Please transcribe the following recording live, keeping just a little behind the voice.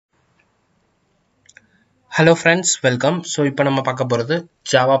Hello friends, welcome. So இப்போ நம்ம பார்க்க போறது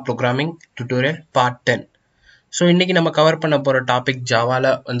Java programming tutorial part 10. So இன்னைக்கு நம்ம கவர் பண்ண போற டாபிக்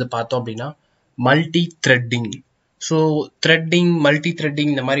ஜாவால பார்த்தோம் அப்படின்னா multi-threading. So threading, multi-threading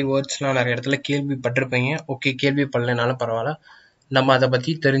இந்த மாதிரி வேர்ட்ஸ்லாம் நிறைய இடத்துல கேள்விப்பட்டிருப்பீங்க. ஓகே, கேள்விப்படலைனாலும் பரவாயில்ல. நம்ம அதை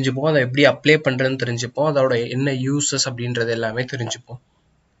பத்தி தெரிஞ்சுப்போம், அதை எப்படி அப்ளை பண்றதுன்னு தெரிஞ்சுப்போம், அதோட என்ன யூசஸ் அப்படின்றது எல்லாமே தெரிஞ்சுப்போம்.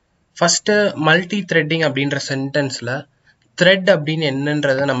 ஃபர்ஸ்ட் multi-threading அப்படின்ற சென்டென்ஸ்ல thread அப்படின்னு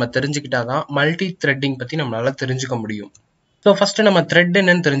என்னன்றதை நம்ம தெரிஞ்சுக்கிட்டாதான் மல்டி த்ரெட்டிங் பத்தி நம்மளால தெரிஞ்சுக்க முடியும். ஸோ ஃபர்ஸ்ட் நம்ம த்ரெட்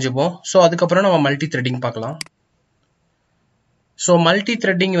என்னன்னு தெரிஞ்சுப்போம். ஸோ அதுக்கப்புறம் நம்ம மல்டி த்ரெட்டிங் பார்க்கலாம். ஸோ மல்டி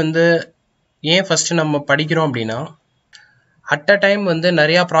த்ரெட்டிங் ஏன் ஃபர்ஸ்ட் நம்ம படிக்கிறோம் அப்படின்னா, அட் அ டைம்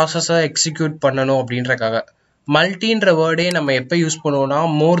நிறைய ப்ராசஸை எக்ஸிக்யூட் பண்ணணும் அப்படின்றக்காக. மல்டின்ற வேர்டே நம்ம எப்போ யூஸ் பண்ணுவோம்னா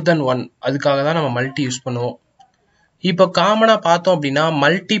மோர் தென் ஒன், அதுக்காக தான் நம்ம மல்டி யூஸ் பண்ணுவோம். இப்போ காமனா பார்த்தோம் அப்படின்னா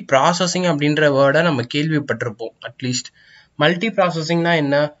மல்டி ப்ராசஸிங் அப்படின்ற வேர்டை நம்ம கேள்விப்பட்டிருப்போம். அட்லீஸ்ட் மல்டி ப்ராசஸிங்னா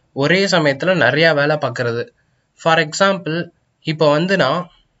என்ன, ஒரே சமயத்துல நிறைய வேலை பார்க்கறது. ஃபார் எக்ஸாம்பிள், இப்போ நான்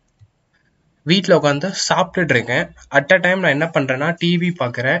வீட்டில் உட்காந்து சாப்பிட்டுட்டு இருக்கேன். அட் அ டைம் நான் என்ன பண்றேன்னா டிவி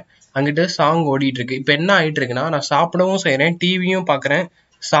பார்க்குறேன், அங்கிட்டு சாங் ஓடிட்டு இருக்கு. இப்போ என்ன ஆயிட்டு இருக்குன்னா, நான் சாப்பிடவும் செய்யறேன், டிவியும் பார்க்குறேன்,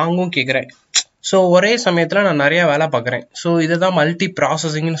 சாங்கும் கேட்குறேன். ஸோ ஒரே சமயத்துல நான் நிறைய வேலை பார்க்குறேன். ஸோ இதுதான் மல்டி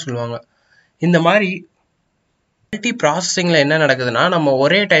ப்ராசஸிங்னு சொல்லுவாங்க. இந்த மாதிரி மல்டி ப்ராசஸிங்ல என்ன நடக்குதுன்னா, நம்ம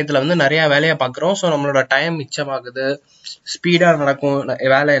ஒரே டயத்துல நிறைய வேலையை பார்க்குறோம். ஸோ நம்மளோட டைம் மிச்சமாகுது, ஸ்பீடா நடக்கும்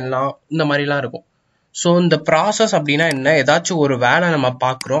வேலை எல்லாம், இந்த மாதிரிலாம் இருக்கும். ஸோ இந்த ப்ராசஸ் அப்படின்னா என்ன, ஏதாச்சும் ஒரு வேலை நம்ம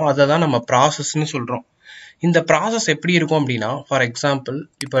பார்க்குறோம், அதை தான் நம்ம ப்ராசஸ்ன்னு சொல்றோம். இந்த ப்ராசஸ் எப்படி இருக்கும் அப்படின்னா, ஃபார் எக்ஸாம்பிள்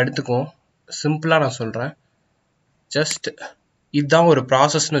இப்போ எடுத்துக்கோம், சிம்பிளா நான் சொல்றேன். ஜஸ்ட் இதுதான் ஒரு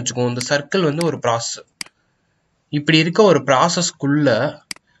ப்ராசஸ்ன்னு வச்சுக்கோம். இந்த சர்க்கிள் ஒரு ப்ராசஸ். இப்படி இருக்க ஒரு ப்ராசஸ்க்குள்ள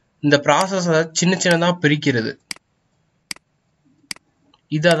இந்த ப்ராசஸ சின்ன சின்னதா பிரிக்கிறது,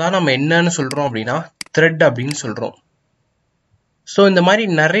 இதை தான் நம்ம என்னன்னு சொல்றோம் அப்படின்னா த்ரெட் அப்படின்னு சொல்றோம். ஸோ இந்த மாதிரி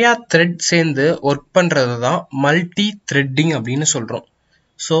நிறைய த்ரெட் சேர்ந்து ஒர்க் பண்றது தான் மல்டி த்ரெட்டிங் அப்படின்னு சொல்றோம்.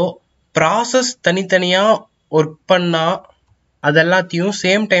 ஸோ ப்ராசஸ் தனித்தனியா ஒர்க் பண்ணா அதெல்லாத்தையும்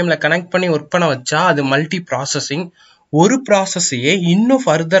சேம் டைம்ல கனெக்ட் பண்ணி ஒர்க் பண்ண வச்சா அது மல்டி ப்ராசஸிங். ஒரு ப்ராசஸையே இன்னும்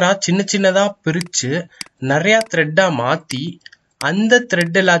ஃபர்தரா சின்ன சின்னதா பிரிச்சு நிறைய த்ரெட்டா மாத்தி அந்த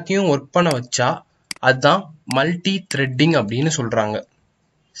த்ரெட் எல்லாத்தையும் ஒர்க் பண்ண வச்சா அதுதான் மல்டி த்ரெட்டிங் அப்படின்னு சொல்றாங்க.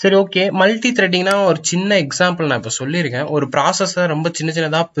 சரி, ஓகே, மல்டி த்ரெட்டிங்னா ஒரு சின்ன எக்ஸாம்பிள் நான் இப்போ சொல்லியிருக்கேன். ஒரு ப்ராசஸை ரொம்ப சின்ன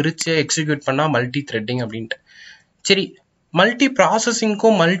சின்னதாக பிரித்து எக்ஸிக்யூட் பண்ணால் மல்டி த்ரெட்டிங் அப்படின்ட்டு. சரி, மல்டி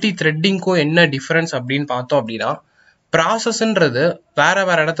ப்ராசஸிங்க்கும் மல்டி த்ரெட்டிங்க்கும் என்ன டிஃபரன்ஸ் அப்படின்னு பார்த்தோம் அப்படின்னா, ப்ராசஸ்ன்றது வேற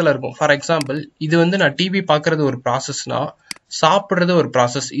வேற இடத்துல இருக்கும். ஃபார் எக்ஸாம்பிள், இது நான் டிவி பார்க்கறது ஒரு ப்ராசஸ்னா, சாப்பிட்றது ஒரு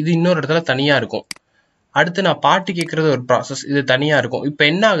ப்ராசஸ், இது இன்னொரு இடத்துல தனியாக இருக்கும். அடுத்து நான் பாட்டு கேட்கறது ஒரு ப்ராசஸ், இது தனியா இருக்கும். இப்போ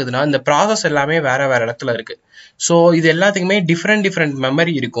என்ன ஆகுதுன்னா, இந்த ப்ராசஸ் எல்லாமே வேற வேற இடத்துல இருக்கு. ஸோ இது எல்லாத்துக்குமே டிஃப்ரெண்ட்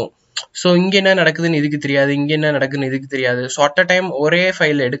மெமரி இருக்கும். ஸோ இங்க என்ன நடக்குதுன்னு இதுக்கு தெரியாது, இங்க என்ன நடக்குதுன்னு இதுக்கு தெரியாது. ஸோ அட் அ டைம் ஒரே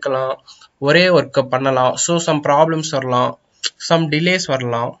ஃபைல் எடுக்கலாம், ஒரே ஒர்க்கை பண்ணலாம். ஸோ சம் ப்ராப்ளம்ஸ் வரலாம், சம் டிலேஸ்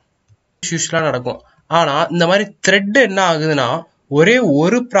வரலாம், இஷ்யூஸ்லாம் நடக்கும். ஆனா இந்த மாதிரி த்ரெட் என்ன ஆகுதுன்னா, ஒரே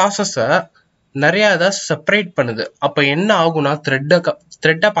ஒரு ப்ராசஸை நிறைய இதை செப்பரேட் பண்ணுது. அப்ப என்ன ஆகும்னா,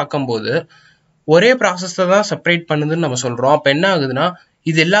 த்ரெட்டை பார்க்கும்போது ஒரே ப்ராசஸை தான் செப்பரேட் பண்ணுதுன்னு நம்ம சொல்றோம். அப்ப என்ன ஆகுதுன்னா,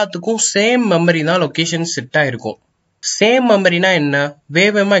 இது எல்லாத்துக்கும் சேம் மெமரி தான் லொகேஷன் செட் ஆயிருக்கும். சேம் மெமரினா என்ன,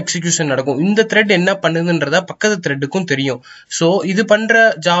 வேகமா எக்ஸிகியூஷன் நடக்கும். இந்த த்ரெட் என்ன பண்ணுதுன்றத பக்கத்து த்ரெட்டுக்கும் தெரியும். ஸோ இது பண்ற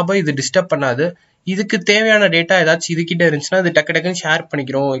ஜாபை இது டிஸ்டர்ப் பண்ணாது. இதுக்கு தேவையான டேட்டா ஏதாச்சும் இதுகிட்ட இருந்துச்சுன்னா இது டக்கு டக்குன்னு ஷேர்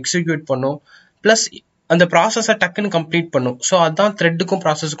பண்ணிக்கிறோம், எக்ஸிக்யூட் பண்ணும், பிளஸ் அந்த ப்ராசஸை டக்குன்னு கம்ப்ளீட் பண்ணும். ஸோ அதுதான் த்ரெட்டுக்கும்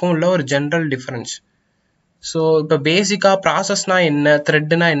ப்ராசஸுக்கும் உள்ள ஒரு ஜென்ரல் டிஃபரன்ஸ். ஸோ இப்போ பேசிக்கா ப்ராசஸ்னா என்ன,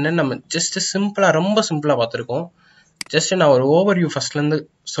 த்ரெட்னா என்ன நம்ம ஜஸ்ட் சிம்பிளா, ரொம்ப சிம்பிளா பார்த்துருக்கோம். ஜஸ்ட் நான் ஒரு ஓவர்வியூ ஃபர்ஸ்ட்ல இருந்து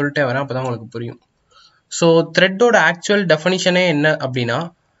சொல்லிட்டே வரேன், அப்பதான் உங்களுக்கு புரியும். ஸோ த்ரெட்டோட ஆக்சுவல் டெஃபினிஷனே என்ன அப்படின்னா,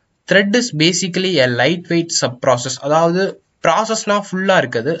 thread is basically a light weight sub process. அதாவது ப்ராசஸ்னா ஃபுல்லா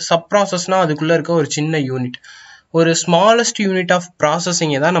இருக்குது, சப் ப்ராசஸ்னா அதுக்குள்ள இருக்க ஒரு சின்ன யூனிட், ஒரு ஸ்மாலஸ்ட் யூனிட் ஆஃப்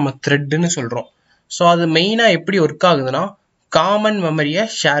ப்ராசஸிங்கை தான் நம்ம த்ரெட்னு சொல்றோம். ஸோ அது மெயினா எப்படி ஒர்க் ஆகுதுன்னா, காமன் மெமரியை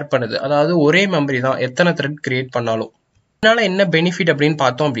ஷேர் பண்ணுது. அதாவது ஒரே மெமரி தான் எத்தனை த்ரெட் கிரியேட் பண்ணாலும். இதனால என்ன பெனிஃபிட் அப்படின்னு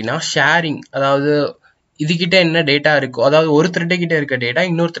பார்த்தோம் அப்படின்னா, ஷேரிங். அதாவது இதுகிட்ட என்ன டேட்டா இருக்கோ, அதாவது ஒரு த்ரெட் கிட்ட இருக்க டேட்டா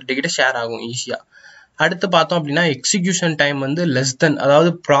இன்னொரு த்ரெட் கிட்ட ஷேர் ஆகும் ஈஸியா. அடுத்து பார்த்தோம் அப்படின்னா, எக்ஸிகியூஷன் டைம் லெஸ் தென்,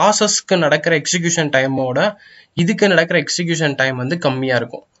 அதாவது ப்ராசஸ்க்கு நடக்கிற எக்ஸிகியூஷன் டைமோட இதுக்கு நடக்கிற எக்ஸிகியூஷன் டைம் கம்மியா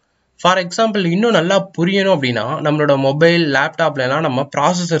இருக்கும். ஃபார் எக்ஸாம்பிள், இன்னும் நல்லா புரியணும் அப்படின்னா, நம்மளோட மொபைல், லேப்டாப்ல எல்லாம் நம்ம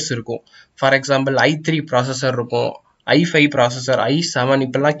ப்ராசஸர்ஸ் இருக்கும். ஃபார் எக்ஸாம்பிள் i3 ப்ராசஸர் இருக்கும், i5 ப்ராசஸர், i7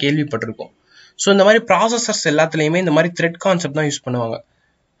 இப்பெல்லாம் கேள்விப்பட்டிருக்கோம். ஸோ இந்த மாதிரி ப்ராசஸர்ஸ் எல்லாத்துலேயுமே இந்த மாதிரி த்ரெட் கான்செப்ட் தான் யூஸ் பண்ணுவாங்க.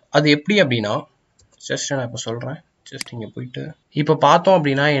 அது எப்படி அப்படின்னா, ஜஸ்ட் நான் இப்போ சொல்றேன். ஜஸ்ட் இங்கே போயிட்டு இப்போ பார்த்தோம்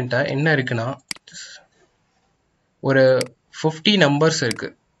அப்படின்னா, என்கிட்ட என்ன இருக்குன்னா, ஒரு 50 நம்பர்ஸ் இருக்கு.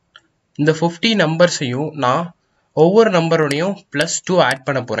 இந்த 50 நம்பர்ஸையும் நான் ஒவ்வொரு நம்பரோடையும் +2 ஆட்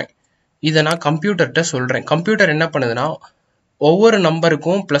பண்ண போறேன். இதை நான் கம்ப்யூட்டர்கிட்ட சொல்கிறேன். கம்ப்யூட்டர் என்ன பண்ணுதுன்னா ஒவ்வொரு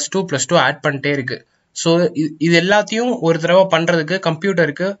நம்பருக்கும் +2 ஆட் பண்ணிட்டே இருக்கு. ஸோ இது எல்லாத்தையும் ஒரு தடவை பண்ணுறதுக்கு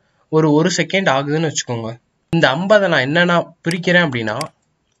கம்ப்யூட்டருக்கு ஒரு செகண்ட் ஆகுதுன்னு வச்சுக்கோங்க. இந்த 50 நான் என்னென்ன பிரிக்கிறேன் அப்படின்னா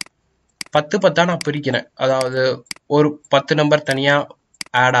 10 நான் பிரிக்கிறேன். அதாவது ஒரு 10 நம்பர் தனியாக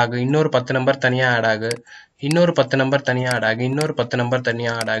ஆட் ஆகு, இன்னொரு 10 நம்பர் தனியாக ஆட் ஆகு, இன்னொரு 10 நம்பர் தனியாக ஆட் ஆகு, இன்னொரு 10 நம்பர்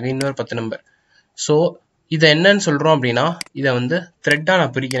தனியாக ஆட் ஆகு, இன்னொரு 10 நம்பர். ஸோ இதை என்னன்னு சொல்கிறோம் அப்படின்னா இதை வந்து த்ரெட்டாக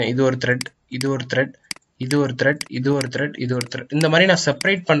நான் பிரிக்கிறேன். இது ஒரு த்ரெட், இது ஒரு த்ரெட், இது ஒரு த்ரெட், இது ஒரு த்ரெட், இது ஒரு த்ரெட். இந்த மாதிரி நான்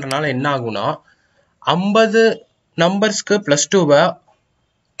செப்பரேட் பண்ணுறதுனால என்ன ஆகும்னா 50 நம்பர்ஸ்க்கு +2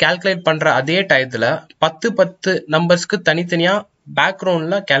 கால்குலேட் பண்ணுற அதே டயத்தில் 10 நம்பர்ஸ்க்கு தனித்தனியாக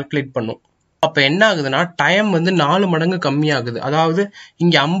பேக்ரவுண்டில் கால்குலேட் பண்ணும். அப்போ என்ன ஆகுதுன்னா டைம் வந்து 4 மடங்கு கம்மியாகுது. அதாவது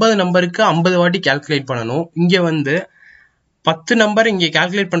இங்கே 50 நம்பருக்கு 50 வாட்டி கால்குலேட் பண்ணணும். இங்கே வந்து 10 நம்பர் இங்கே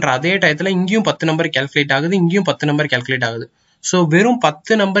கால்குலேட் பண்ணுற அதே டயத்தில் இங்கேயும் 10 நம்பர் கால்குலேட் ஆகுது, இங்கேயும் 10 நம்பர் கால்குலேட் ஆகுது. ஸோ வெறும்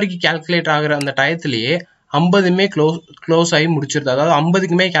 10 நம்பருக்கு கால்குலேட் ஆகிற அந்த டயத்திலேயே 50மே க்ளோஸ் ஆகி முடிச்சிருது. அதாவது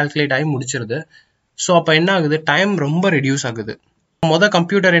 50க்குமே கால்குலேட் ஆகி முடிச்சிருது. ஸோ அப்போ என்ன ஆகுது, டைம் ரொம்ப ரெடியூஸ் ஆகுது.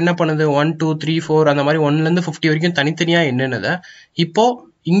 கம்ப்யூட்டர் என்ன பண்ணுது 1 2 3 4 அந்த மாதிரி 1லேருந்து 50 வரைக்கும் தனித்தனியாக என்னென்னதை இப்போ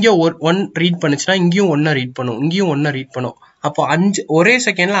இங்கே 1 ரீட் பண்ணுச்சுன்னா இங்கேயும் 1 ரீட் பண்ணும், இங்கேயும் 1 ரீட் பண்ணும். அப்போ 5 ஒரே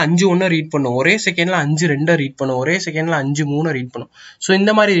செகண்ட்ல 5 1 ரீட் பண்ணும், ஒரே செகண்ட்ல 5 2 ரீட் பண்ணும், ஒரே செகண்ட்ல 5 3 ரீட் பண்ணும். ஸோ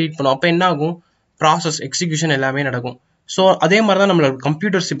இந்த மாதிரி ரீட் பண்ணும். அப்போ என்ன ஆகும், ப்ராசஸ் எக்ஸிக்யூஷன் எல்லாமே நடக்கும். ஸோ அதே மாதிரி தான் நம்மளோட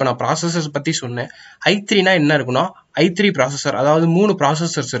கம்ப்யூட்டர்ஸ். இப்போ நான் ப்ராசஸர்ஸ் பற்றி சொன்னேன். i3னா என்ன இருக்குன்னா i3 ப்ராசஸர், அதாவது 3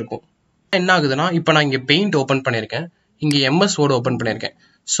 ப்ராசஸர்ஸ் இருக்கும். என்ன ஆகுதுன்னா இப்போ நான் இங்கே பெயிண்ட் ஓப்பன் பண்ணியிருக்கேன், இங்கே MS Word ஓப்பன் பண்ணியிருக்கேன்.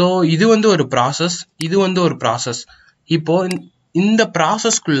 ஸோ இது வந்து ஒரு ப்ராசஸ், இது வந்து ஒரு ப்ராசஸ். இப்போ இந்த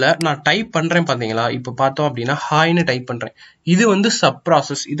ப்ராசஸ்க்குள்ள நான் டைப் பண்ணுறேன் பார்த்தீங்களா, இப்போ பார்த்தோம் அப்படின்னா ஹாய்னு டைப் பண்ணுறேன். இது வந்து சப்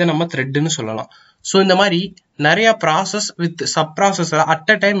ப்ராசஸ், இதை நம்ம த்ரெட்னு சொல்லலாம். ஸோ இந்த மாதிரி நிறைய process with sub ப்ராசஸரை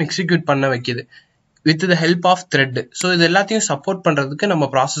at a time execute பண்ண வைக்குது with the help of thread. So இது எல்லாத்தையும் சப்போர்ட் பண்ணுறதுக்கு நம்ம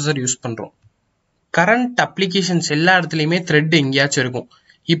ப்ராசஸர் யூஸ் பண்ணுறோம். கரண்ட் அப்ளிகேஷன்ஸ் எல்லா இடத்துலையுமே த்ரெட் எங்கேயாச்சும் இருக்கும்.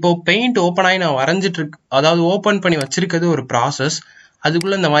 இப்போ பெயிண்ட் ஓப்பன் ஆகி நான் வரைஞ்சிட்டு இருக்கு, அதாவது ஓப்பன் பண்ணி வச்சிருக்கிறது ஒரு ப்ராசஸ்.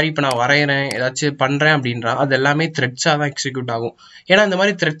 அதுக்குள்ள இந்த மாதிரி இப்போ நான் வரைகிறேன், ஏதாச்சும் பண்ணுறேன் அப்படின்றா அது எல்லாமே த்ரெட்ஸாக தான் எக்ஸிக்யூட் ஆகும். ஏன்னா இந்த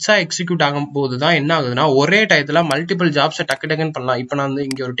மாதிரி த்ரெட்ஸாக எக்ஸிக்யூட் ஆகும் போது தான் என்ன ஆகுதுன்னா ஒரே டயத்தில் மல்டிபிள் ஜாப்ஸை டக்குன்னு பண்ணலாம். இப்போ நான் வந்து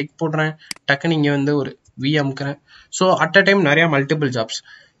இங்கே ஒரு டிக் போடுறேன், டக்குன்னு இங்கே வந்து ஒரு V அமுக்கிறேன். So at a time நிறையா மல்டிபிள் ஜாப்ஸ்.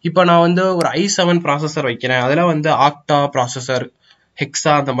 இப்போ நான் வந்து ஒரு i7 ப்ராசஸர் வைக்கிறேன், அதில் வந்து ஆக்டா ப்ராசஸர்,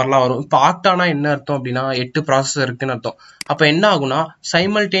 ஹெக்ஸா அந்த மாதிரிலாம் வரும். இப்போ ஆக்டானா என்ன அர்த்தம் அப்படின்னா 8 ப்ராசஸர் இருக்குன்னு அர்த்தம். அப்போ என்ன ஆகும்னா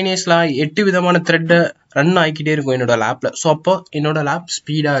சைமல்டேனியஸ்லாம் 8 விதமான த்ரெட்டை ரன் ஆகிக்கிட்டே இருக்கும் என்னோட லேப்ல. ஸோ அப்போ என்னோட லேப்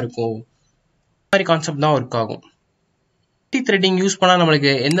ஸ்பீடா இருக்கும். இந்த மாதிரி கான்செப்ட் தான் ஒர்க் ஆகும். MultiThreading யூஸ் பண்ணா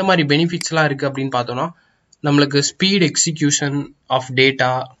நம்மளுக்கு எந்த மாதிரி பெனிஃபிட்ஸ்லாம் இருக்கு அப்படின்னு பார்த்தோம்னா நம்மளுக்கு ஸ்பீட் எக்ஸிக்யூஷன் ஆஃப்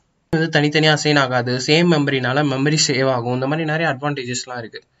டேட்டா வந்து தனித்தனியாக அசைன் ஆகாது, சேம் மெமரினால மெமரி சேவ் ஆகும். இந்த மாதிரி நிறைய அட்வான்டேஜஸ்லாம்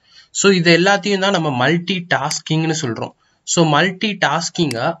இருக்கு. ஸோ இது எல்லாத்தையும் தான் நம்ம மல்டி டாஸ்கிங்னு சொல்றோம். ஸோ மல்டி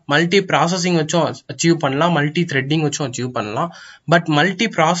டாஸ்கிங்கை மல்டி ப்ராசஸிங் வச்சும் அச்சீவ் பண்ணலாம், மல்டி த்ரெட்டிங் வச்சும் அச்சீவ் பண்ணலாம். பட் மல்டி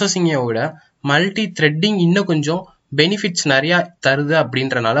ப்ராசஸிங்கை விட மல்டி த்ரெட்டிங் இன்னும் கொஞ்சம் பெனிஃபிட்ஸ் நிறையா தருது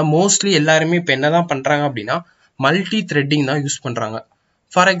அப்படின்றனால மோஸ்ட்லி எல்லாருமே இப்போ என்னதான் பண்ணுறாங்க அப்படின்னா மல்டி த்ரெட்டிங் தான் யூஸ் பண்ணுறாங்க.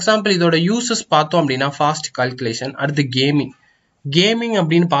 ஃபார் எக்ஸாம்பிள் இதோட யூசஸ் பார்த்தோம் அப்படின்னா ஃபாஸ்ட் கால்குலேஷன், அடுத்து கேமிங்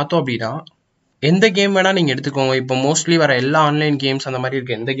அப்படின்னு பார்த்தோம் அப்படின்னா எந்த கேம் வேணால் நீங்கள் எடுத்துக்கோங்க. இப்போ மோஸ்ட்லி வர எல்லா ஆன்லைன் கேம்ஸ் அந்த மாதிரி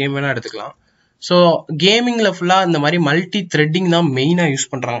இருக்க எந்த கேம் வேணால் எடுத்துக்கலாம். ஸோ கேமிங்கில் ஃபுல்லாக இந்த மாதிரி மல்டி த்ரெட்டிங் தான் மெயினாக யூஸ்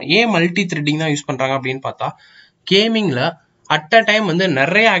பண்ணுறாங்க. ஏன் மல்டி த்ரெட்டிங் தான் யூஸ் பண்ணுறாங்க அப்படின்னு பார்த்தா கேமிங்கில் அட் அ டைம் வந்து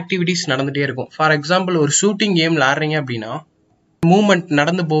நிறைய ஆக்டிவிட்டிஸ் நடந்துகிட்டே இருக்கும். ஃபார் எக்ஸாம்பிள் ஒரு ஷூட்டிங் கேம் விளாட்றீங்க அப்படின்னா மூவ்மெண்ட்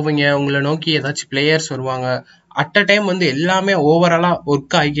நடந்து போவீங்க, உங்களை நோக்கி ஏதாச்சும் பிளேயர்ஸ் வருவாங்க. அட் அ டைம் வந்து எல்லாமே ஓவராலாக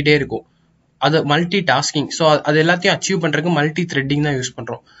ஒர்க் ஆகிக்கிட்டே இருக்கும். அது மல்டி டாஸ்கிங். ஸோ அது எல்லாத்தையும் அச்சீவ் பண்ணுறதுக்கு மல்டி த்ரெட்டிங் தான் யூஸ்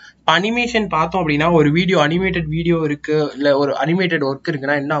பண்ணுறோம். இப்போ அனிமேஷன் பார்த்தோம் அப்படின்னா ஒரு அனிமேட்டட் வீடியோ இருக்குது, இல்லை ஒரு அனிமேட்டட் ஒர்க்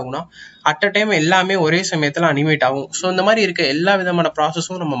இருக்குன்னா என்ன ஆகும்னா அட் அ டைம் எல்லாமே ஒரே சமயத்தில் அனிமேட் ஆகும். ஸோ இந்த மாதிரி இருக்க எல்லா விதமான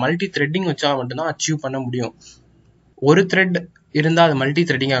ப்ராசஸும் நம்ம மல்டி த்ரெட்டிங் வச்சா மட்டும்தான் அச்சீவ் பண்ண முடியும். ஒரு த்ரெட் இருந்தால் அது மல்டி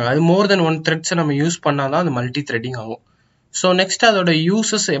த்ரெட்டிங் ஆகும். அது மோர் தென் 1 த்ரெட்ஸை நம்ம யூஸ் பண்ணால் தான் அது மல்டி த்ரெட்டிங் ஆகும். ஸோ நெக்ஸ்ட் அதோட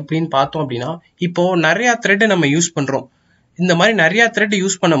யூசஸ் எப்படின்னு பார்த்தோம் அப்படின்னா இப்போ நிறையா த்ரெட்டை நம்ம யூஸ் பண்ணுறோம். இந்த மாதிரி நிறைய த்ரெட்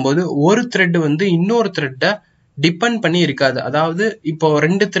யூஸ் பண்ணும்போது ஒரு த்ரெட் வந்து இன்னொரு த்ரெட்டை டிபெண்ட் பண்ணி இருக்காது. அதாவது இப்போ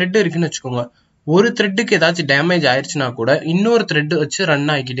 2 த்ரெட் இருக்குன்னு வச்சுக்கோங்க, ஒரு த்ரெட்டுக்கு ஏதாச்சும் டேமேஜ் ஆயிடுச்சுன்னா கூட இன்னொரு த்ரெட் வச்சு ரன்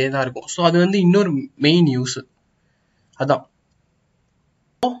ஆகிக்கிட்டே தான் இருக்கும். ஸோ அது வந்து இன்னொரு மெயின் யூஸ். அதான்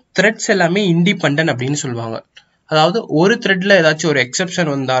த்ரெட்ஸ் எல்லாமே இண்டிபெண்டன்ட் அப்படின்னு சொல்லுவாங்க. அதாவது ஒரு த்ரெட்ல ஏதாச்சும் ஒரு எக்ஸெப்ஷன்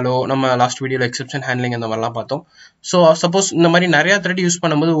வந்தாலோ, நம்ம லாஸ்ட் வீடியோல எக்ஸெப்ஷன் ஹேண்ட்லிங் அந்த மாதிரிலாம் பார்த்தோம். ஸோ சப்போஸ் இந்த மாதிரி நிறைய த்ரெட் யூஸ்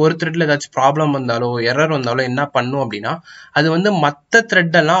பண்ணும்போது ஒரு த்ரெட்ல ஏதாச்சும் ப்ராப்ளம் வந்தாலோ எரர் வந்தாலோ என்ன பண்ணும் அப்படின்னா அது வந்து மற்ற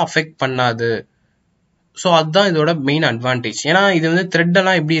த்ரெட்டெல்லாம் அஃபெக்ட் பண்ணாது. ஸோ அதுதான் இதோட மெயின் அட்வான்டேஜ். ஏன்னா இது வந்து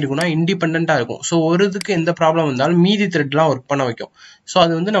த்ரெட்டெல்லாம் எப்படி இருக்குன்னா இண்டிபெண்டா இருக்கும். ஸோ ஒரு இதுக்கு எந்த ப்ராப்ளம் வந்தாலும் மீதி த்ரெட்லாம் ஒர்க் பண்ண வைக்கும். ஸோ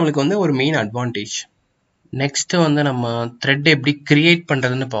அது வந்து நம்மளுக்கு வந்து ஒரு மெயின் அட்வான்டேஜ். நெக்ஸ்ட் வந்து நம்ம த்ரெட் எப்படி கிரியேட்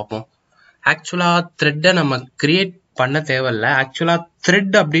பண்றதுன்னு பார்ப்போம். ஆக்சுவலா த்ரெட்டை நம்ம கிரியேட் பண்ண தேவையில்ல. ஆக்சுவலா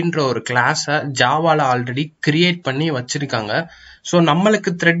த்ரெட் அப்படின்ற ஒரு கிளாஸை ஜாவால ஆல்ரெடி கிரியேட் பண்ணி வச்சிருக்காங்க. ஸோ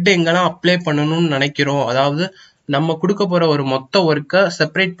நம்மளுக்கு த்ரெட் எங்கெல்லாம் அப்ளை பண்ணணும்னு நினைக்கிறோம், அதாவது நம்ம கொடுக்க போற ஒரு மொத்த ஒர்க்கை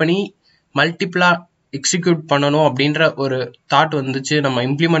செப்பரேட் பண்ணி மல்டிபிளா எக்ஸிக்யூட் பண்ணணும் அப்படின்ற ஒரு தாட் வந்துச்சு, நம்ம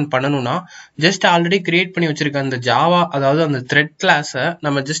இம்ப்ளிமெண்ட் பண்ணணும்னா ஜஸ்ட் ஆல்ரெடி கிரியேட் பண்ணி வச்சிருக்க அந்த ஜாவா, அதாவது அந்த த்ரெட் கிளாஸை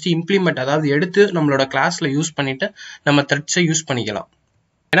நம்ம ஜஸ்ட் இம்ப்ளிமெண்ட், அதாவது எடுத்து நம்மளோட கிளாஸ்ல யூஸ் பண்ணிட்டு நம்ம த்ரெட்ஸை யூஸ் பண்ணிக்கலாம்.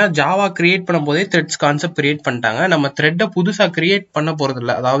 ஏன்னா ஜாவா கிரியேட் பண்ணும் போதே த்ரெட்ஸ் கான்செப்ட் கிரியேட் பண்ணிட்டாங்க. நம்ம த்ரெட்டை புதுசா கிரியேட் பண்ண போறது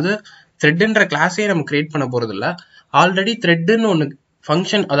இல்லை, அதாவது த்ரெட்ன்ற கிளாஸே நம்ம கிரியேட் பண்ண போறது இல்லை. ஆல்ரெடி த்ரெட்னு ஒன்று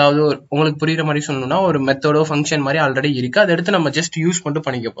ஃபங்க்ஷன், அதாவது உங்களுக்கு புரியுற மாதிரி சொல்லணும்னா ஒரு மெத்தடோ ஃபங்க்ஷன் மாதிரி ஆல்ரெடி இருக்கு, அதை எடுத்து நம்ம ஜஸ்ட் யூஸ் மட்டும்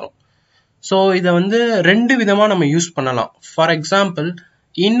பண்ணிக்க போறோம். ஸோ இதை வந்து ரெண்டு விதமா நம்ம யூஸ் பண்ணலாம். ஃபார் எக்ஸாம்பிள்,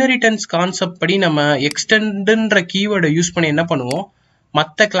 இன்ஹெரிட்டன்ஸ் கான்செப்ட் படி நம்ம எக்ஸ்டெண்டுன்ற கீவேர்டை யூஸ் பண்ணி என்ன பண்ணுவோம்,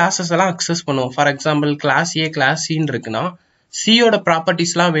 மற்ற கிளாஸஸ் எல்லாம் அக்சஸ் பண்ணுவோம். For example class A class சின்னு இருக்குன்னா சியோட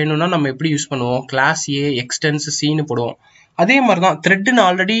ப்ராப்பர்ட்டிஸ்லாம் வேணும்னா நம்ம எப்படி யூஸ் பண்ணுவோம், கிளாஸ் ஏ எக்ஸ்டென்ஸ் சின்னு போடுவோம். அதே மாதிரி தான் த்ரெட்னு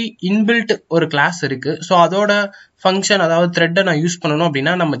ஆல்ரெடி இன்பில்ட் ஒரு கிளாஸ் இருக்கு. ஸோ அதோட ஃபங்க்ஷன், அதாவது த்ரெட்டை நான் யூஸ் பண்ணணும்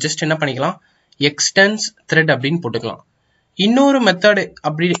அப்படின்னா நம்ம ஜஸ்ட் என்ன பண்ணிக்கலாம், எக்ஸ்டென்ஸ் த்ரெட் அப்படின்னு போட்டுக்கலாம். இன்னொரு மெத்தட்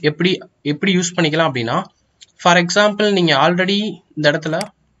அப்படி எப்படி யூஸ் பண்ணிக்கலாம் அப்படின்னா, ஃபார் எக்ஸாம்பிள் நீங்க ஆல்ரெடி இந்த இடத்துல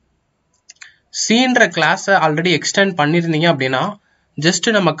சீன்ற கிளாஸை ஆல்ரெடி எக்ஸ்டெண்ட் பண்ணிருந்தீங்க அப்படின்னா ஜஸ்ட்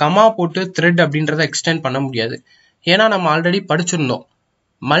நம்ம கமா போட்டு த்ரெட் அப்படின்றத எக்ஸ்டெண்ட் பண்ண முடியாது. ஏன்னா நம்ம ஆல்ரெடி படிச்சிருந்தோம்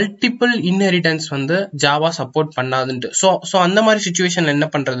மல்டிபிள் இன்ஹெரிட்டன்ஸ் வந்து ஜாவா சப்போர்ட் பண்ணாதுன்ட்டு. ஸோ அந்த மாதிரி சுச்சுவேஷன்ல என்ன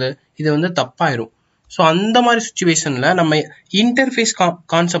பண்றது, இது வந்து தப்பாயிரும். ஸோ அந்த மாதிரி சுச்சுவேஷன்ல நம்ம இன்டர்ஃபேஸ்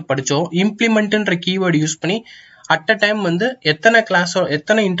கான்செப்ட் படிச்சோம், இம்ப்ளிமெண்ட்ன்ற கீவேர்டு யூஸ் பண்ணி அட் அ டைம் வந்து எத்தனை கிளாஸோ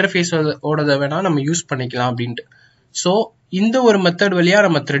எத்தனை இன்டர்ஃபேஸ் ஓடத வேணா நம்ம யூஸ் பண்ணிக்கலாம் அப்படின்ட்டு. ஸோ இந்த ஒரு மெத்தட் வழியா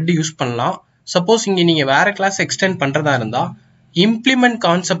நம்ம த்ரெட் யூஸ் பண்ணலாம். சப்போஸ் இங்க நீங்க வேற கிளாஸ் எக்ஸ்டெண்ட் பண்றதா இருந்தா இம்ப்ளிமெண்ட்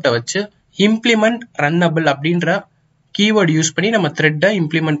கான்செப்டை வச்சு இம்ப்ளிமெண்ட் ரன்னபிள் அப்படின்ற கீவேர்டு யூஸ் பண்ணி நம்ம த்ரெட்டை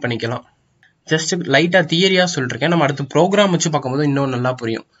இம்ப்ளிமெண்ட் பண்ணிக்கலாம். ஜஸ்ட் லைட்டா தியரியா சொல்லிருக்கேன், நம்ம அடுத்து ப்ரோக்ராம் வச்சு பார்க்கும்போது இன்னும் நல்லா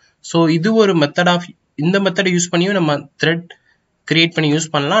புரியும். ஸோ இது ஒரு மெத்தட் ஆஃப், இந்த மெத்தடை யூஸ் பண்ணியும் நம்ம த்ரெட் கிரியேட் பண்ணி யூஸ்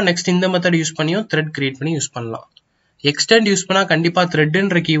பண்ணலாம். நெக்ஸ்ட் இந்த மெத்தட் யூஸ் பண்ணியும் த்ரெட் கிரியேட் பண்ணி யூஸ் பண்ணலாம். எக்ஸ்டெண்ட் யூஸ் பண்ணா கண்டிப்பா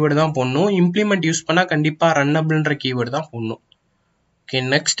த்ரெட்ன்ற கீவேர்டு தான் போடணும், இம்ப்ளிமெண்ட் யூஸ் பண்ணா கண்டிப்பா ரன்னபிள்ன்ற கீவேர்டு தான் போடணும். ஓகே,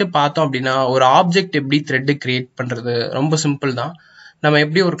 நெக்ஸ்ட் பார்த்தோம் அப்படின்னா ஒரு ஆப்ஜெக்ட் எப்படி த்ரெட் கிரியேட் பண்றது, ரொம்ப சிம்பிள் தான். நம்ம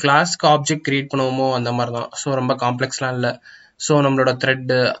எப்படி ஒரு கிளாஸ்க்கு ஆப்ஜெக்ட் கிரியேட் பண்ணுவோமோ அந்த மாதிரி தான். ஸோ ரொம்ப காம்ப்ளெக்ஸ்லாம் இல்லை. ஸோ நம்மளோட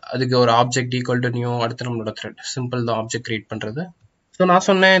த்ரெட், அதுக்கு ஒரு ஆப்ஜெக்ட் ஈக்குவல் டு நியூ, அடுத்து நம்மளோட த்ரெட், சிம்பிள் தான் ஆப்ஜெக்ட் கிரியேட் பண்றது. ஸோ நான்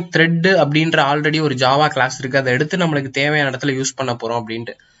சொன்னேன் த்ரெட் அப்படின்ற ஆல்ரெடி ஒரு ஜாவா கிளாஸ் இருக்கு, அதை எடுத்து நம்மளுக்கு தேவையான இடத்துல யூஸ் பண்ண போறோம்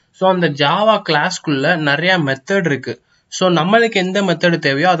அப்படின்ட்டு. ஸோ அந்த ஜாவா கிளாஸ்க்குள்ள நிறைய மெத்தட் இருக்கு. ஸோ நம்மளுக்கு எந்த மெத்தட்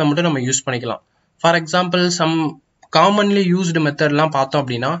தேவையோ அதை மட்டும் நம்ம யூஸ் பண்ணிக்கலாம். For example some commonly used மெத்தட்லாம் பார்த்தோம்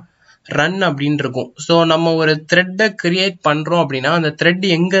அப்படின்னா ரன் அப்படின்னு இருக்கும். ஸோ நம்ம ஒரு த்ரெட்டை கிரியேட் பண்றோம் அப்படின்னா அந்த த்ரெட்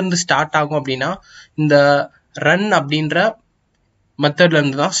எங்க இருந்து ஸ்டார்ட் ஆகும் அப்படின்னா இந்த ரன் அப்படின்ற மெத்தட்ல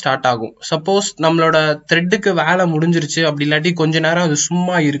இருந்து தான் ஸ்டார்ட் ஆகும். சப்போஸ் நம்மளோட த்ரெட்டுக்கு வேலை முடிஞ்சிருச்சு, அப்படி இல்லாட்டி கொஞ்ச நேரம் அது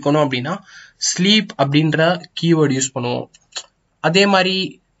சும்மா இருக்கணும் அப்படின்னா ஸ்லீப் அப்படின்ற கீவேர்டு யூஸ் பண்ணுவோம். அதே மாதிரி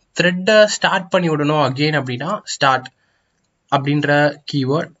த்ரெட்டை ஸ்டார்ட் பண்ணி விடணும் அகெயின் அப்படின்னா ஸ்டார்ட் அப்படின்ற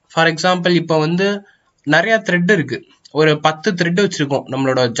கீவேர்ட். ஃபார் எக்ஸாம்பிள் இப்போ வந்து நிறைய த்ரெட் இருக்கு, ஒரு 10 த்ரெட் வச்சிருக்கோம்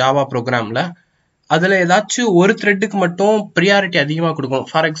நம்மளோட ஜாவா ப்ரோக்ராம்ல. அதுல ஏதாச்சும் ஒரு த்ரெட்டுக்கு மட்டும் ப்ரியாரிட்டி அதிகமாக கொடுக்கணும்.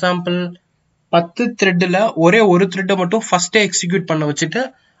 ஃபார் எக்ஸாம்பிள் 10 த்ரெட்ல ஒரே ஒரு த்ரெட்டை மட்டும் ஃபர்ஸ்டே எக்ஸிக்யூட் பண்ண வச்சுட்டு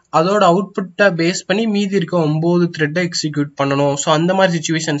அதோட அவுட்புட்டை பேஸ் பண்ணி மீதி இருக்க 9 த்ரெட்டை எக்ஸிக்யூட் பண்ணணும். ஸோ அந்த மாதிரி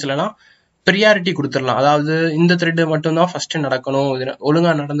சுச்சுவேஷன்ஸ்லாம் ப்ரியாரிட்டி கொடுத்துடலாம். அதாவது இந்த த்ரெட் மட்டும் தான் ஃபர்ஸ்ட் நடக்கணும்,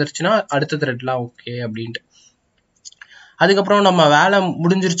 ஒழுங்கா நடந்துருச்சுன்னா அடுத்த த்ரெட்லாம் ஓகே அப்படின்ட்டு. அதுக்கப்புறம் நம்ம வேலை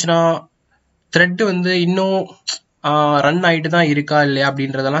முடிஞ்சிருச்சுன்னா த்ரெட் வந்து இன்னும் ரன் ஆகிட்டு தான் இருக்கா இல்லையா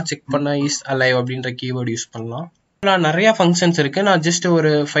அப்படின்றதெல்லாம் செக் பண்ண இஸ் அலைவ் அப்படின்ற கீவேர்டு யூஸ் பண்ணலாம். நிறைய ஃபங்க்ஷன்ஸ் இருக்கு, நான் ஜஸ்ட்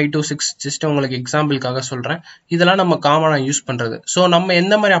ஒரு 5 to 6 ஜஸ்ட் உங்களுக்கு எக்ஸாம்பிளுக்காக சொல்றேன். இதெல்லாம் நம்ம காமனா யூஸ் பண்றது. ஸோ நம்ம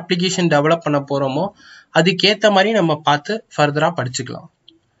எந்த மாதிரி அப்ளிகேஷன் டெவலப் பண்ண போறோமோ அதுக்கேற்ற மாதிரி நம்ம பார்த்து ஃபர்தரா படிச்சுக்கலாம்.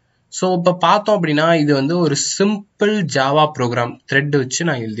 ஸோ இப்போ பார்த்தோம் அப்படின்னா இது வந்து ஒரு சிம்பிள் ஜாவா ப்ரோக்ராம் த்ரெட் வச்சு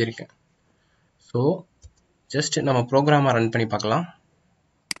நான் எழுதியிருக்கேன். ஸோ ஜஸ்ட் நம்ம ப்ரோக்ராமை ரன் பண்ணி பார்க்கலாம்.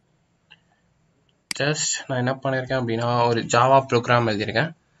 ஜஸ்ட் நான் என்ன பண்ணியிருக்கேன் அப்படின்னா ஒரு ஜாவா ப்ரோக்ராம் எழுதியிருக்கேன்.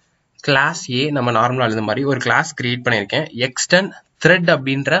 கிளாஸ் ஏ நம்ம நார்மலாக எழுத மாதிரி ஒரு கிளாஸ் கிரியேட் பண்ணியிருக்கேன். எக்ஸ்டெண்ட் த்ரெட்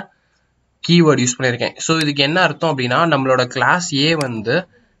அப்படின்ற கீவேர்டு யூஸ் பண்ணியிருக்கேன். ஸோ இதுக்கு என்ன அர்த்தம் அப்படின்னா நம்மளோட கிளாஸ் ஏ வந்து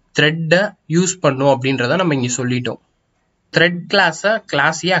த்ரெட்டை யூஸ் பண்ணும் அப்படின்றத நம்ம இங்கே சொல்லிட்டோம். த்ரெட் கிளாஸை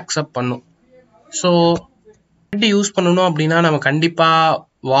கிளாஸ் ஏ அக்செப்ட் பண்ணும். ஸோ த்ரெட் யூஸ் பண்ணணும் அப்படின்னா நம்ம கண்டிப்பாக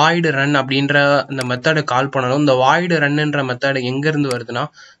வாய்டு ரன் அப்படின்ற இந்த மெத்தடை கால் பண்ணணும். இந்த வாய்டு ரன்ன்ற மெத்தட் எங்கேருந்து வருதுன்னா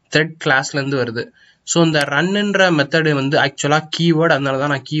த்ரெட் கிளாஸ்லேருந்து வருது. ஸோ இந்த ரன்ன்ற மெத்தடு வந்து ஆக்சுவலாக கீவேர்டு, அதனால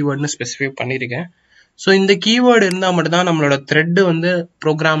தான் நான் கீவேர்டுன்னு ஸ்பெசிஃபை பண்ணியிருக்கேன். ஸோ இந்த கீவேர்டு இருந்தால் மட்டும்தான் நம்மளோட த்ரெட் வந்து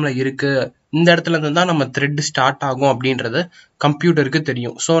ப்ரோக்ராமில் இருக்கு இந்த இடத்துல இருந்து தான் நம்ம த்ரெட் ஸ்டார்ட் ஆகும் அப்படின்றது கம்ப்யூட்டருக்கு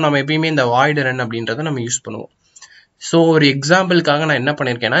தெரியும். ஸோ நம்ம எப்பயுமே இந்த வாய்ட் ரன் அப்படின்றத நம்ம யூஸ் பண்ணுவோம். ஸோ ஒரு எக்ஸாம்பிளுக்காக நான் என்ன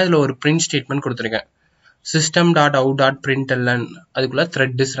பண்ணியிருக்கேன்னா இதில் ஒரு பிரிண்ட் ஸ்டேட்மெண்ட் கொடுத்துருக்கேன். system.out.println அதுக்குள்ள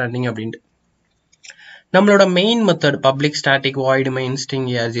thread is running அப்படின்ட்டு. நம்மளோட main method public static void main string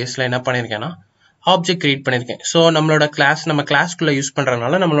ஏர்ஜிஎஸ்ல என்ன பண்ணியிருக்கேன்னா ஆப்ஜெக்ட் கிரியேட் பண்ணியிருக்கேன். ஸோ நம்மளோட கிளாஸ் நம்ம கிளாஸ்க்குள்ள யூஸ்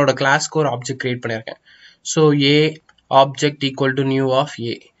பண்றதுனால நம்மளோட கிளாஸ்க்கு ஒரு ஆப்ஜெக்ட் கிரியேட் பண்ணியிருக்கேன். So A object equal to new of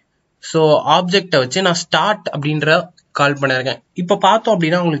A. So ஆப்ஜெக்டை வச்சு நான் ஸ்டார்ட் அப்படின்ற கால் பண்ணியிருக்கேன். இப்போ பார்த்தோம்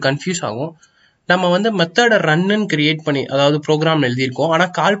அப்படின்னா உங்களுக்கு கன்ஃபியூஸ் ஆகும். நம்ம வந்து மெத்தடை ரன்னு கிரியேட் பண்ணி அதாவது ப்ரோக்ராம் எழுதியிருக்கோம்,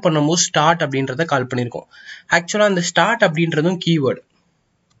 ஆனால் கால் பண்ணும்போது ஸ்டார்ட் அப்படின்றத கால் பண்ணியிருக்கோம். ஆக்சுவலாக அந்த ஸ்டார்ட் அப்படின்றதும் கீவேர்டு.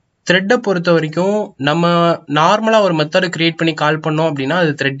 த்ரெட்டை பொறுத்த வரைக்கும் நம்ம நார்மலாக ஒரு மெத்தடை கிரியேட் பண்ணி கால் பண்ணோம் அப்படின்னா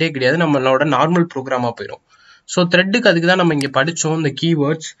அது த்ரெட்டே கிடையாது, நம்மளோட நார்மல் ப்ரோக்ராமாக போயிடும். ஸோ த்ரெட்டுக்கு அதுக்கு தான் நம்ம இங்கே படித்தோம் இந்த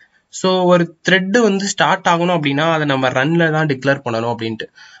கீவேர்ட்ஸ். ஸோ ஒரு த்ரெட்டு வந்து ஸ்டார்ட் ஆகணும் அப்படின்னா அதை நம்ம ரன்ல தான் டிக்ளேர் பண்ணணும் அப்படின்ட்டு.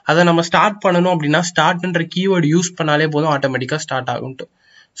 அதை நம்ம ஸ்டார்ட் பண்ணணும் அப்படின்னா ஸ்டார்ட்ன்ற கீவேர்டு யூஸ் பண்ணாலே போதும், ஆட்டோமேட்டிக்காக ஸ்டார்ட் ஆகும்ட்டு.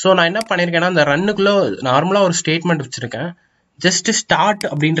 ஸோ நான் என்ன பண்ணியிருக்கேன்னா அந்த ரன்னுக்குள்ள நார்மலாக ஒரு ஸ்டேட்மெண்ட் வச்சிருக்கேன், ஜஸ்ட் ஸ்டார்ட்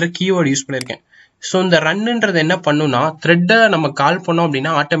அப்படின்ற கீவேர்டு யூஸ் பண்ணியிருக்கேன். ஸோ இந்த ரன்னுன்றது என்ன பண்ணுன்னா த்ரெட்டை நம்ம கால் பண்ணோம்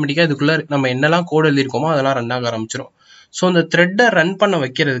அப்படின்னா ஆட்டோமேட்டிக்காக இதுக்குள்ள நம்ம என்னெல்லாம் கோட் எழுதியிருக்கோமோ அதெல்லாம் ரன் ஆக ஆரம்பிச்சிடும். ஸோ இந்த த்ரெட்டை ரன் பண்ண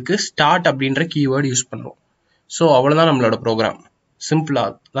வைக்கிறதுக்கு ஸ்டார்ட் அப்படின்ற கீவேர்டு யூஸ் பண்ணுறோம். ஸோ அவ்வளோதான் நம்மளோட ப்ரோக்ராம்,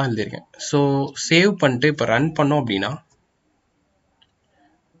 சிம்பிளாக தான் எழுதியிருக்கேன். ஸோ சேவ் பண்ணிட்டு இப்போ ரன் பண்ணோம் அப்படின்னா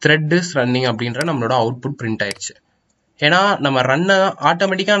த்ரெட் இஸ் ரன்னிங் அப்படின்ற நம்மளோட அவுட்புட் பிரிண்ட் ஆயிடுச்சு. ஏன்னா நம்ம ரன்னை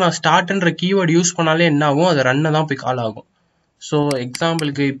ஆட்டோமேட்டிக்காக நான் ஸ்டார்ட்ன்ற கீவேர்டு யூஸ் பண்ணாலே என்ன ஆகும், அது ரன்னை தான் போய் கால் ஆகும். ஸோ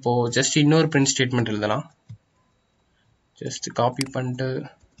எக்ஸாம்பிளுக்கு இப்போ ஜஸ்ட் இன்னொரு பிரிண்ட் ஸ்டேட்மெண்ட் எழுதலாம். ஜஸ்ட் காப்பி பண்ணிட்டு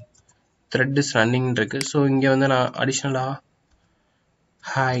த்ரெட் இஸ் ரன்னிங் இருக்கு. ஸோ இங்கே வந்து நான் அடிஷ்னலாக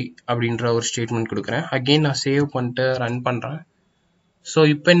ஹாய் அப்படின்ற ஒரு ஸ்டேட்மெண்ட் கொடுக்குறேன். அகெயின் நான் சேவ் பண்ணிட்டு ரன் பண்ணுறேன். ஸோ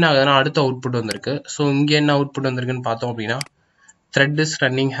இப்போ என்ன ஆகுதுன்னா அடுத்த அவுட்புட் வந்திருக்கு. ஸோ இங்கே என்ன அவுட்புட் வந்திருக்குன்னு பார்த்தோம் அப்படின்னா thread is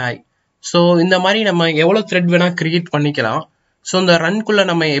running hi. So இந்த மாதிரி நம்ம எவ்வளோ த்ரெட் வேணால் கிரியேட் பண்ணிக்கலாம். ஸோ இந்த ரன்குள்ளே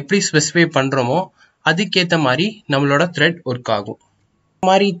நம்ம எப்படி ஸ்பெசிஃபை பண்ணுறோமோ அதுக்கேற்ற மாதிரி நம்மளோட த்ரெட் ஒர்க் ஆகும். இந்த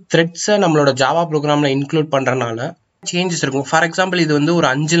மாதிரி த்ரெட்ஸை நம்மளோட ஜாவா ப்ரோக்ராமில் இன்க்ளூட் பண்ணுறதுனால சேஞ்சஸ் இருக்கும். ஃபார் எக்ஸாம்பிள் இது வந்து ஒரு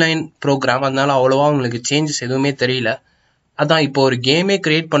 5 லைன் ப்ரோக்ராம், அதனால அவ்வளோவா உங்களுக்கு சேஞ்சஸ் எதுவுமே தெரியல. அதான் இப்போ ஒரு கேமே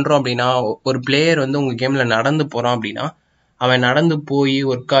கிரியேட் பண்ணுறோம் அப்படின்னா ஒரு பிளேயர் வந்து உங்கள் கேமில் நடந்து போகிறான் அப்படின்னா அவன் நடந்து போய்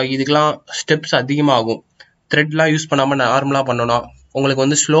ஒர்க் ஆகி இதுக்கெல்லாம் ஸ்டெப்ஸ் அதிகமாகும். த்ரெட்லாம் யூஸ் பண்ணாமல் நார்மலாக பண்ணணும், உங்களுக்கு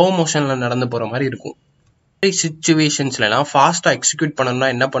வந்து ஸ்லோ மோஷனில் நடந்து போகிற மாதிரி இருக்கும். சிச்சுவேஷன்ஸ்லாம் ஃபாஸ்ட்டாக எக்ஸிக்யூட் பண்ணணும்னா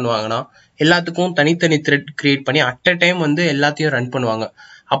என்ன பண்ணுவாங்கன்னா எல்லாத்துக்கும் தனித்தனி த்ரெட் கிரியேட் பண்ணி அட் அ டைம் வந்து எல்லாத்தையும் ரன் பண்ணுவாங்க.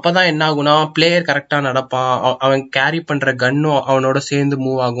 அப்போதான் என்ன ஆகுனா பிளேயர் கரெக்டாக நடப்பான், அவன் கேரி பண்ணுற கன்னும் அவனோட சேர்ந்து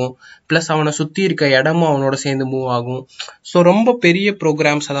மூவ் ஆகும், ப்ளஸ் அவனை சுற்றி இருக்க இடமும் அவனோட சேர்ந்து மூவ் ஆகும். ஸோ ரொம்ப பெரிய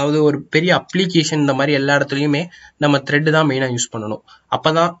ப்ரோக்ராம்ஸ், அதாவது ஒரு பெரிய அப்ளிகேஷன், இந்த மாதிரி எல்லா இடத்துலையுமே நம்ம த்ரெட் தான் மெயினாக யூஸ் பண்ணணும்.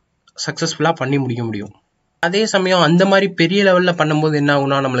 அப்போ தான் சக்ஸஸ்ஃபுல்லாக பண்ணி முடிக்க முடியும். அதே சமயம் அந்த மாதிரி பெரிய லெவலில் பண்ணும்போது என்ன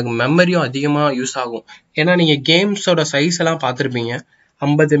ஆகும்னா நம்மளுக்கு மெமரியும் அதிகமாக யூஸ் ஆகும். ஏன்னா நீங்கள் கேம்ஸோட சைஸ் எல்லாம் பார்த்துருப்பீங்க,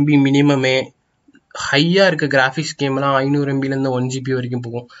 50 MB மினிமமே. ஹையாக இருக்க கிராஃபிக்ஸ் கேம்லாம் 500 MBலேருந்து 1 GB வரைக்கும்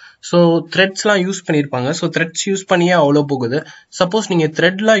போகும். ஸோ த்ரெட்ஸ்லாம் யூஸ் பண்ணியிருப்பாங்க. ஸோ த்ரெட்ஸ் யூஸ் பண்ணியே அவ்வளோ போகுது. சப்போஸ் நீங்கள்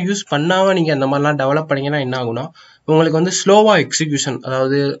த்ரெட்லாம் யூஸ் பண்ணாமல் நீங்கள் அந்த மாதிரிலாம் டெவலப் பண்ணீங்கன்னா என்ன ஆகுனா உங்களுக்கு வந்து ஸ்லோவாக எக்ஸிக்யூஷன்,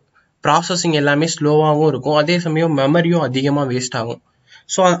 அதாவது ப்ராசஸிங் எல்லாமே ஸ்லோவாகவும் இருக்கும், அதே சமயம் மெமரியும் அதிகமாக வேஸ்ட் ஆகும்.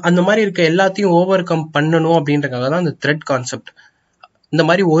 ஸோ அந்த மாதிரி இருக்க எல்லாத்தையும் ஓவர் கம் பண்ணணும் அப்படின்றக்காக தான் இந்த த்ரெட் கான்செப்ட். இந்த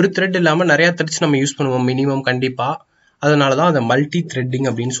மாதிரி ஒரு த்ரெட் இல்லாமல் நிறைய த்ரெட்ஸ் நம்ம யூஸ் பண்ணுவோம் மினிமம் கண்டிப்பாக. அதனால தான் அதை மல்டி த்ரெட்டிங்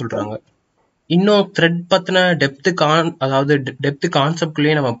அப்படின்னு சொல்கிறாங்க. இன்னும் த்ரெட் பற்றின டெப்த்து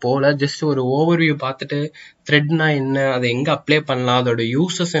கான்செப்ட்குள்ளேயே நம்ம போகல, ஜஸ்ட் ஒரு ஓவர்வியூ பார்த்துட்டு த்ரெட்னா என்ன, அதை எங்கே அப்ளை பண்ணலாம், அதோட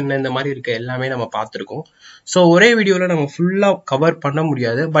யூசஸ் என்ன, இந்த மாதிரி இருக்க எல்லாமே நம்ம பார்த்துருக்கோம். ஸோ ஒரே வீடியோவில் நம்ம ஃபுல்லாக கவர் பண்ண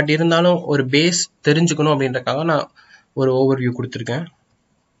முடியாது, பட் இருந்தாலும் ஒரு பேஸ் தெரிஞ்சுக்கணும் அப்படின்றக்காக நான் ஒரு ஓவர்வியூ கொடுத்துருக்கேன்.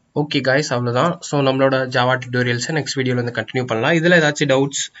 ஓகே காய்ஸ், அவ்வளோதான். ஸோ நம்மளோட ஜாவா டியூட்டோரியல்ஸை நெக்ஸ்ட் வீடியோவில் வந்து கண்டினியூ பண்ணலாம். இதில் ஏதாச்சும்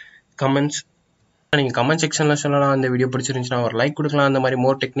டவுட்ஸ், கமெண்ட்ஸ் நீங்கள் கமெண்ட் செக்ஷனில் சொல்லலாம். இந்த வீடியோ பிடிச்சிருந்துச்சுன்னா ஒரு லைக் கொடுக்கலாம். அந்த மாதிரி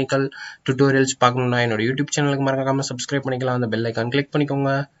மோர் டெக்னிக்கல் டியூட்டோரியல்ஸ் பார்க்கணுன்னா என்னோட யூடியூப் சேனலுக்கு மறக்காமல் சப்ஸ்கிரைப் பண்ணிக்கலாம், அந்த பெல் ஐக்கான் கிளிக்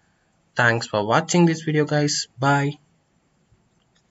பண்ணிக்கோங்க. தேங்க்ஸ் ஃபார் வாட்சிங் திஸ் வீடியோ காய்ஸ். பாய்.